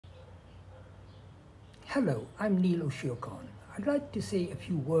Hello, I'm Niall O'Siochain. I'd like to say a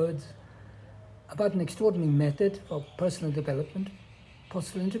few words about an extraordinary method for personal development,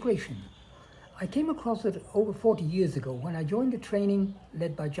 postural integration. I came across it over 40 years ago when I joined a training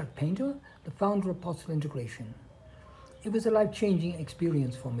led by Jack Painter, the founder of postural integration. It was a life-changing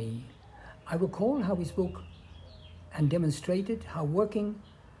experience for me. I recall how he spoke and demonstrated how working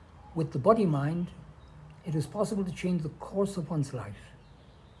with the body-mind, it was possible to change the course of one's life.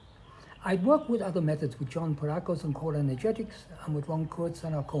 I'd worked with other methods with John Parakos on core energetics and with Ron Kurtz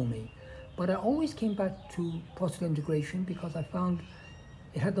and Arkomi, but I always came back to postural integration because I found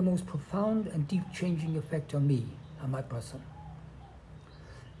it had the most profound and deep changing effect on me and my person.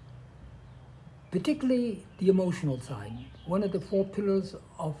 Particularly the emotional side. One of the four pillars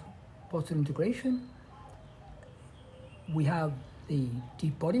of postural integration, we have the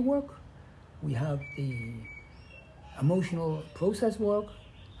deep body work, we have the emotional process work,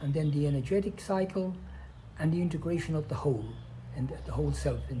 and then the energetic cycle and the integration of the whole, and the whole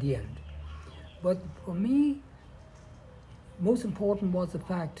self in the end. But for me, most important was the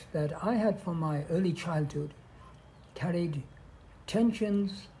fact that I had from my early childhood carried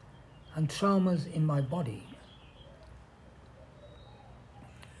tensions and traumas in my body,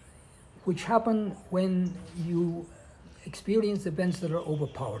 which happen when you experience events that are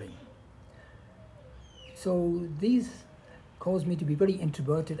overpowering. So these caused me to be very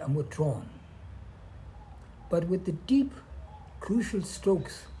introverted and withdrawn. But with the deep, crucial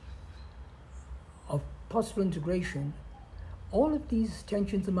strokes of postural integration, all of these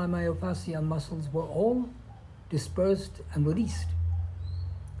tensions in my myofascia and muscles were all dispersed and released.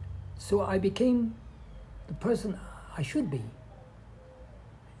 So I became the person I should be.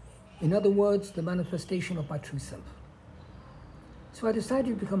 In other words, the manifestation of my true self. So I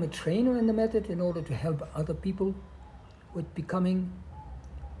decided to become a trainer in the method in order to help other people with becoming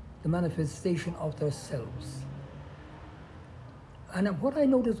the manifestation of their selves. And what I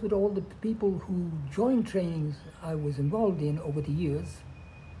noticed with all the people who joined trainings I was involved in over the years,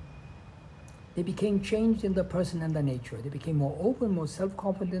 they became changed in their person and their nature. They became more open, more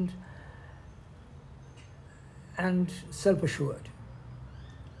self-confident, and self-assured.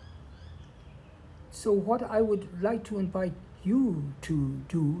 So what I would like to invite you to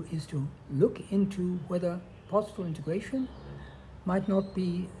do is to look into whether postural integration might not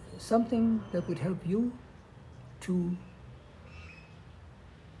be something that would help you to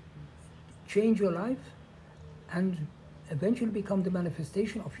change your life and eventually become the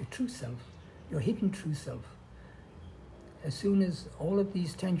manifestation of your true self, your hidden true self, as soon as all of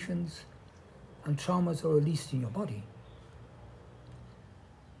these tensions and traumas are released in your body.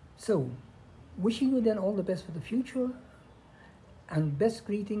 So, wishing you then all the best for the future, and best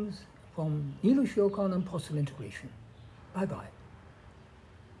greetings from Niall O'Siochain on postural integration. Bye-bye.